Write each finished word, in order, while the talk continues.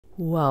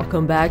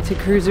Welcome back to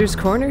Cruiser's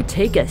Corner.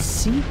 Take a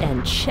seat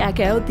and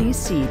check out these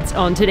seats.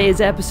 On today's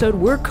episode,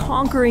 we're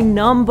conquering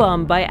numb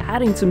by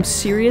adding some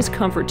serious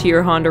comfort to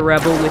your Honda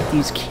Rebel with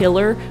these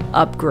killer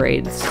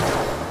upgrades.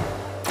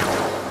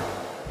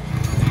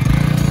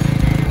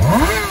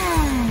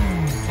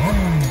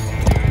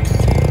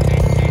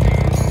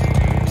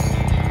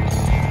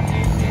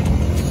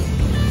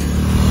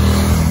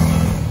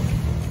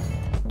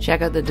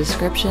 Check out the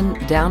description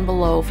down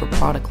below for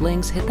product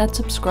links, hit that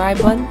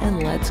subscribe button,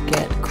 and let's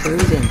get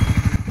cruising.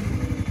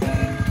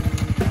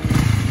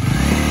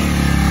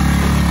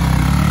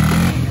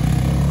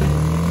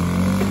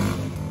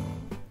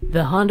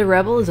 The Honda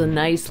Rebel is a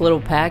nice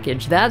little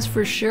package, that's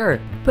for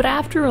sure. But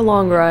after a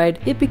long ride,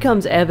 it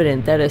becomes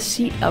evident that a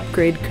seat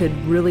upgrade could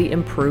really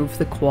improve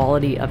the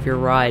quality of your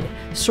ride.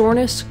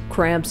 Soreness,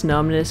 cramps,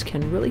 numbness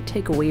can really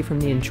take away from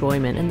the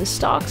enjoyment, and the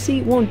stock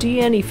seat won't do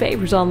you any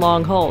favors on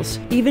long hauls.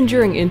 Even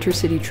during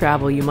intercity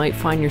travel, you might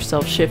find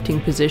yourself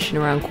shifting position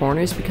around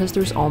corners because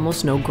there's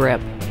almost no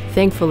grip.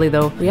 Thankfully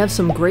though, we have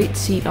some great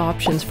seat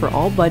options for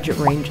all budget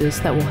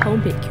ranges that will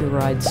help make your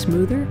ride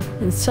smoother,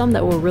 and some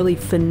that will really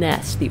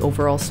finesse the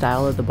overall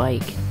style of the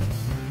bike.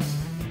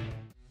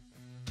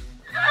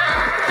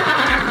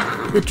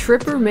 The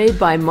Tripper made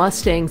by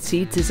Mustang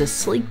Seats is a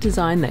sleek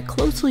design that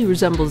closely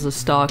resembles a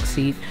stock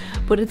seat,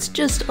 but it's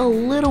just a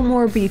little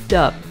more beefed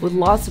up. With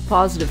lots of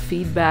positive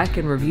feedback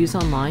and reviews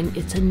online,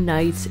 it's a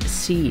nice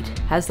seat.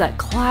 Has that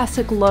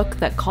classic look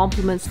that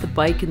complements the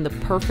bike in the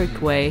perfect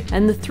way,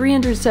 and the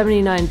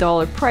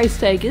 $379 price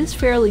tag is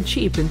fairly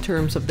cheap in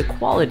terms of the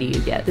quality you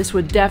get. This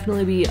would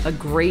definitely be a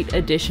great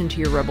addition to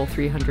your Rebel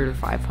 300 or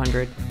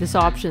 500. This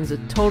option's a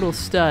total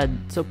stud,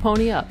 so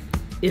pony up.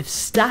 If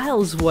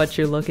style's what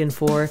you're looking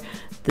for,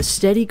 the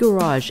Steady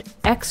Garage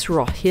X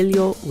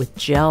Rogelio with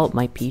gel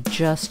might be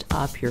just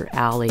up your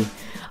alley.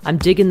 I'm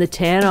digging the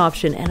tan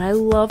option and I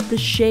love the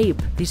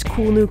shape. These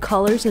cool new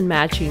colors and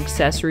matching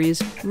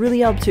accessories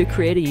really help to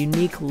create a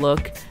unique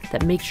look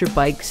that makes your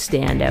bike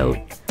stand out.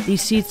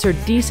 These seats are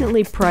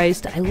decently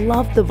priced, I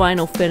love the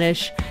vinyl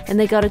finish, and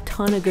they got a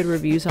ton of good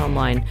reviews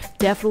online.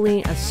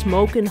 Definitely a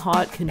smoking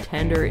hot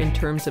contender in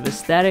terms of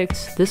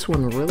aesthetics. This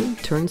one really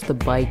turns the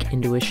bike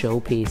into a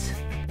showpiece.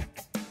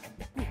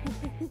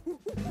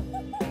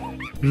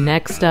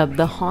 Next up,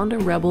 the Honda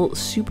Rebel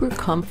Super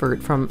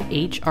Comfort from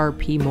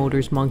HRP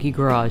Motors Monkey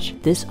Garage.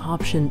 This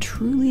option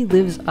truly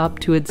lives up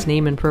to its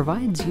name and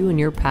provides you and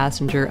your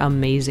passenger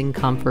amazing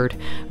comfort.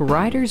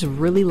 Riders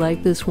really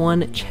like this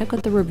one. Check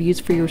out the reviews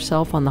for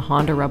yourself on the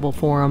Honda Rebel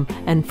forum,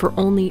 and for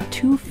only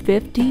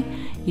 $250,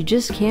 you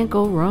just can't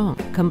go wrong.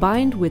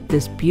 Combined with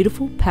this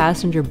beautiful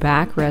passenger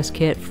backrest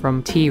kit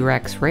from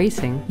T-Rex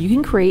Racing, you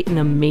can create an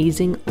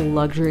amazing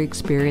luxury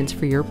experience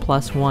for your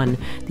plus one.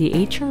 The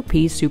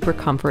HRP Super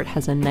Comfort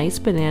has a nice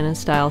banana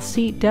style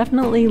seat,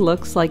 definitely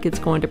looks like it's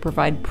going to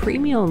provide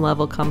premium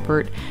level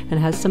comfort and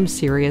has some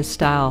serious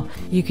style.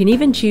 You can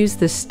even choose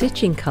the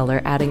stitching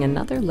color, adding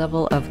another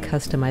level of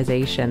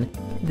customization.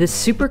 This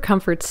Super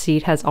Comfort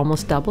seat has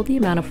almost double the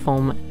amount of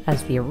foam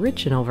as the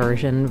original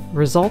version,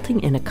 resulting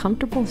in a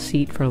comfortable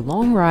seat for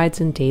long rides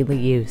and daily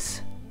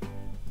use.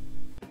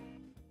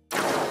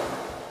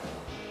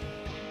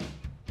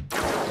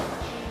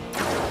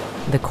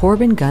 The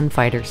Corbin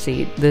Gunfighter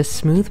seat. This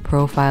smooth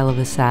profile of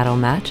the saddle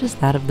matches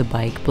that of the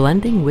bike,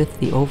 blending with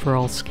the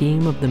overall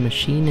scheme of the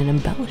machine and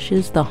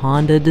embellishes the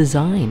Honda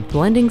design.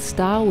 Blending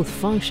style with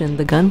function,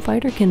 the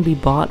Gunfighter can be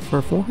bought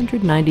for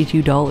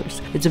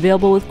 $492. It's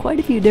available with quite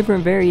a few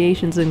different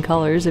variations and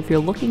colors. If you're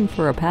looking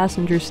for a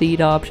passenger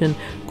seat option,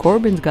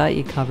 Corbin's got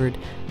you covered.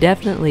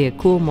 Definitely a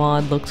cool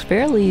mod, looks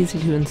fairly easy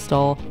to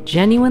install,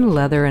 genuine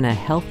leather and a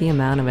healthy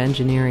amount of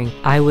engineering.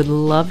 I would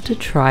love to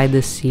try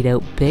this seat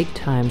out big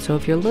time, so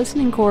if you're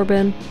listening,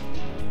 Corbin,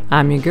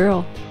 I'm your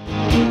girl.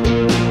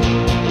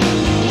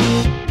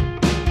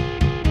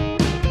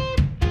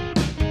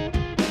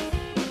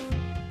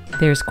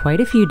 There's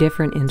quite a few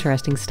different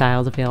interesting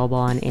styles available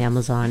on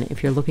Amazon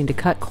if you're looking to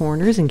cut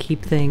corners and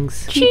keep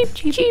things cheap.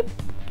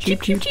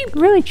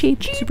 Really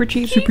cheap. Super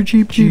cheap.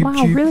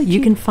 Wow, really cheap.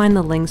 You can find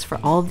the links for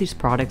all of these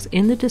products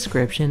in the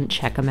description.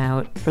 Check them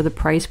out. For the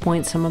price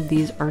point, some of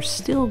these are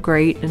still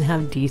great and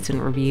have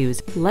decent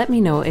reviews. Let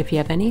me know if you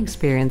have any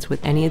experience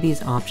with any of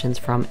these options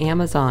from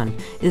Amazon.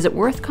 Is it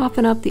worth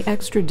coughing up the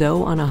extra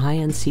dough on a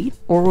high-end seat?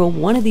 Or will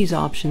one of these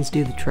options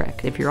do the trick?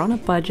 If you're on a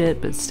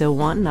budget but still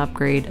want an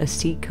upgrade, a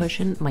seat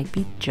cushion might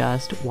be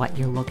just what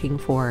you're looking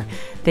for.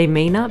 They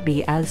may not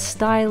be as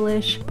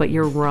stylish, but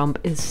your rump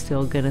is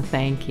still gonna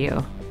thank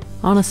you.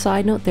 On a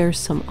side note, there's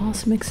some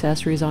awesome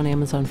accessories on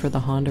Amazon for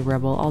the Honda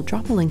Rebel. I'll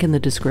drop a link in the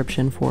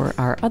description for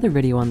our other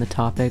video on the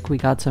topic. We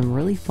got some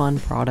really fun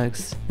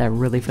products that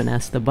really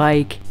finesse the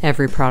bike.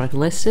 Every product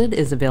listed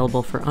is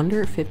available for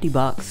under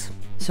 $50.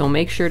 So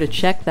make sure to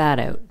check that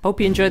out.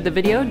 Hope you enjoyed the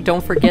video.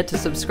 Don't forget to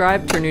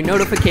subscribe, turn your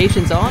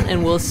notifications on,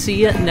 and we'll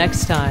see you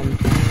next time.